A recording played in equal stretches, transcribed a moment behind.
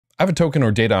I have a token or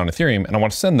data on Ethereum and I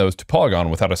want to send those to Polygon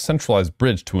without a centralized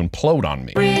bridge to implode on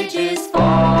me. Bridge is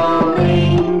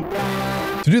falling.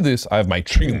 To do this, I have my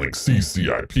Chainlink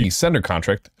CCIP sender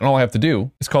contract, and all I have to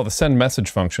do is call the send message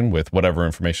function with whatever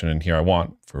information in here I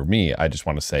want. For me, I just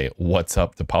want to say, what's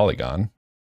up to Polygon.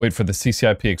 Wait for the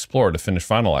CCIP Explorer to finish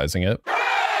finalizing it.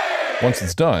 Once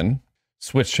it's done,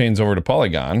 switch chains over to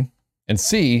Polygon and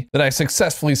see that I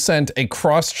successfully sent a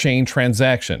cross-chain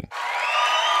transaction.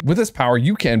 With this power,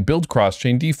 you can build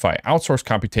cross-chain DeFi, outsource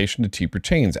computation to cheaper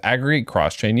chains, aggregate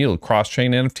cross-chain yield,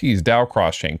 cross-chain NFTs, DAO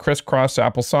cross-chain, crisscross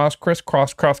applesauce,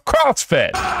 crisscross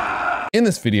CrossFit. In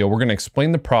this video, we're going to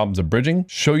explain the problems of bridging,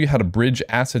 show you how to bridge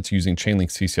assets using Chainlink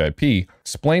CCIP,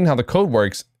 explain how the code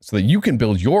works so that you can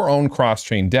build your own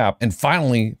cross-chain dApp, and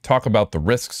finally, talk about the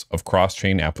risks of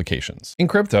cross-chain applications. In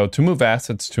crypto, to move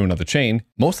assets to another chain,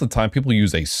 most of the time people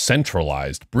use a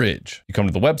centralized bridge. You come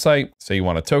to the website, say you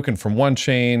want a token from one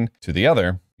chain to the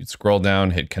other, you'd scroll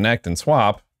down, hit connect and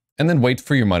swap, and then wait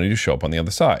for your money to show up on the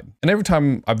other side. And every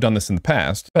time I've done this in the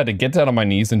past, I've had to get down on my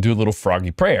knees and do a little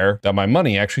froggy prayer that my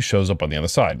money actually shows up on the other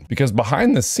side. Because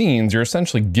behind the scenes, you're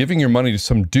essentially giving your money to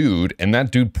some dude, and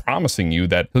that dude promising you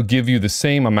that he'll give you the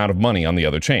same amount of money on the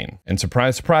other chain. And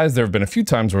surprise, surprise, there have been a few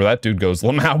times where that dude goes,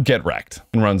 "Lamau, get wrecked,"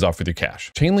 and runs off with your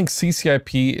cash. Chainlink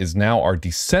CCIP is now our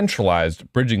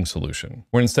decentralized bridging solution,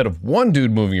 where instead of one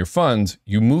dude moving your funds,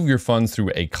 you move your funds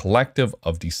through a collective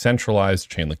of decentralized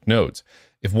Chainlink nodes.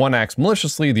 If one acts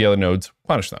maliciously, the other nodes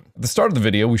punish them. At the start of the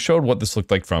video, we showed what this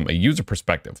looked like from a user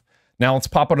perspective. Now let's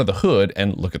pop under the hood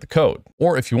and look at the code.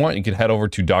 Or if you want, you could head over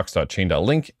to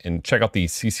docs.chain.link and check out the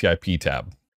CCIP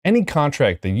tab. Any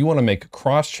contract that you want to make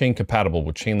cross-chain compatible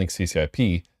with Chainlink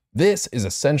CCIP, this is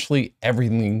essentially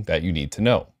everything that you need to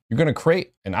know. You're going to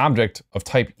create an object of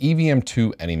type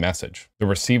EVM2 any message. The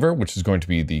receiver, which is going to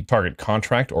be the target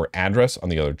contract or address on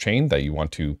the other chain that you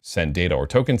want to send data or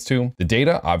tokens to. The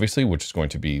data, obviously, which is going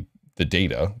to be the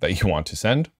data that you want to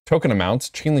send. Token amounts,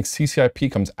 Chainlink CCIP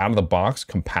comes out of the box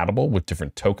compatible with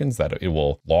different tokens that it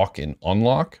will lock and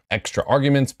unlock. Extra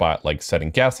arguments by like setting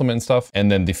gas limit and stuff.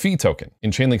 And then the fee token. In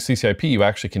Chainlink CCIP, you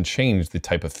actually can change the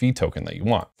type of fee token that you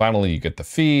want. Finally, you get the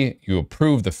fee, you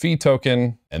approve the fee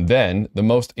token, and then the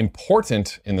most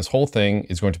important in this whole thing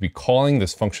is going to be calling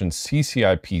this function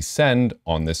CCIP send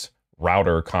on this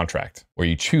router contract, where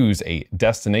you choose a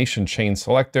destination chain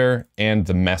selector and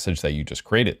the message that you just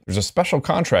created. There's a special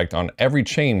contract on every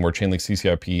chain where Chainlink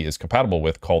CCIP is compatible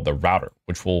with called the router,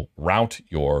 which will route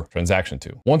your transaction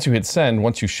to. Once you hit send,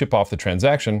 once you ship off the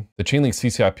transaction, the Chainlink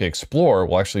CCIP Explorer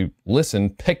will actually listen,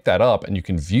 pick that up, and you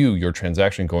can view your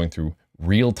transaction going through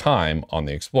real time on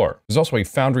the Explorer. There's also a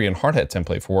Foundry and Hardhat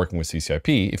template for working with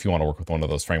CCIP if you want to work with one of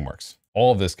those frameworks.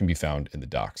 All of this can be found in the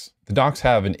docs. The docs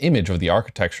have an image of the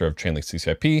architecture of Chainlink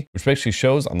CCIP, which basically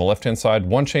shows on the left-hand side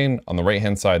one chain, on the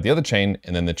right-hand side the other chain,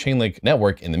 and then the Chainlink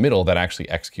network in the middle that actually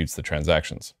executes the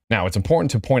transactions. Now, it's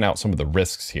important to point out some of the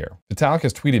risks here. Vitalik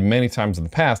has tweeted many times in the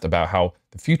past about how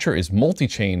the future is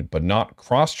multi-chain but not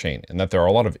cross-chain, and that there are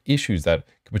a lot of issues that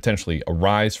could potentially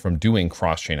arise from doing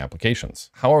cross-chain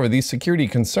applications. However, these security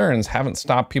concerns haven't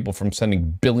stopped people from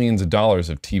sending billions of dollars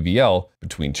of TVL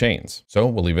between chains. So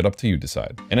we'll leave it up to you to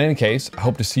decide. In any case, I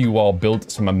hope to see you all build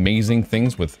some amazing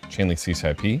things with Chainlink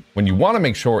CCIP. When you want to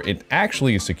make sure it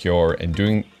actually is secure and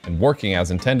doing and working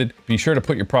as intended, be sure to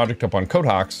put your project up on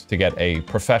CodeHawks to get a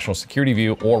professional security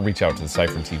view or reach out to the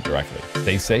Cypher team directly.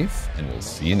 Stay safe, and we'll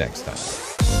see you next time.